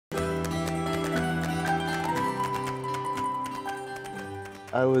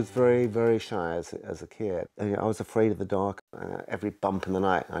I was very, very shy as a kid. I was afraid of the dark. Every bump in the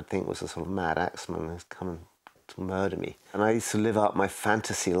night I'd think was a sort of mad axeman who's coming to murder me. And I used to live out my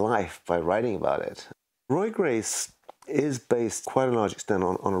fantasy life by writing about it. Roy Grace is based quite a large extent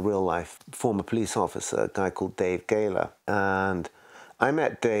on a real life former police officer, a guy called Dave Gaylor. And I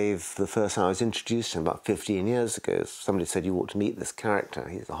met Dave the first time I was introduced to him about 15 years ago. Somebody said, you ought to meet this character.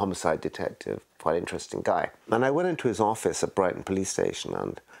 He's a homicide detective, quite interesting guy. And I went into his office at Brighton Police Station,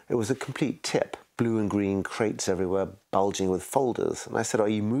 and it was a complete tip. Blue and green crates everywhere, bulging with folders. And I said, are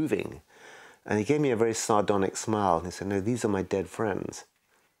you moving? And he gave me a very sardonic smile, and he said, no, these are my dead friends.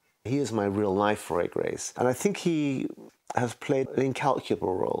 He is my real life Roy Grace. And I think he has played an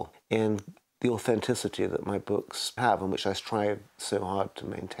incalculable role in the authenticity that my books have, and which I strive so hard to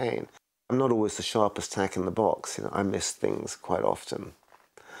maintain. I'm not always the sharpest tack in the box. I miss things quite often.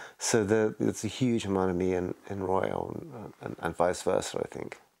 So there's a huge amount of me in Roy, and vice versa, I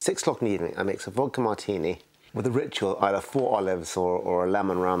think. 6 o'clock in the evening, I make a vodka martini with a ritual, either 4 olives or a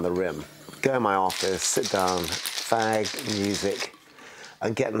lemon around the rim. Go in my office, sit down, fag, music,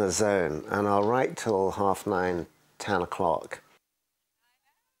 and get in the zone. And I'll write till 9:30, 10 o'clock.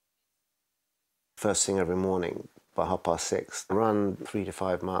 First thing every morning, by 6:30, run 3 to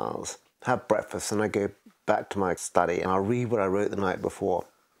 5 miles, have breakfast, and I go back to my study and I'll read what I wrote the night before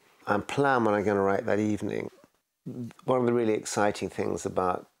and plan what I'm going to write that evening. One of the really exciting things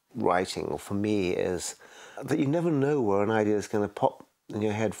about writing, or for me, is that you never know where an idea is going to pop in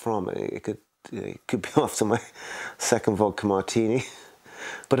your head from. It could be after my second vodka martini.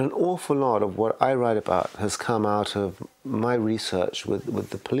 But an awful lot of what I write about has come out of my research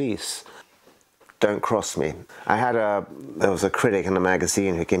with the police. Don't cross me. There was a critic in a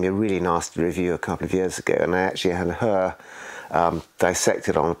magazine who gave me a really nasty review a couple of years ago, and I actually had her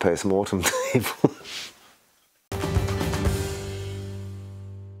dissected on a post-mortem table.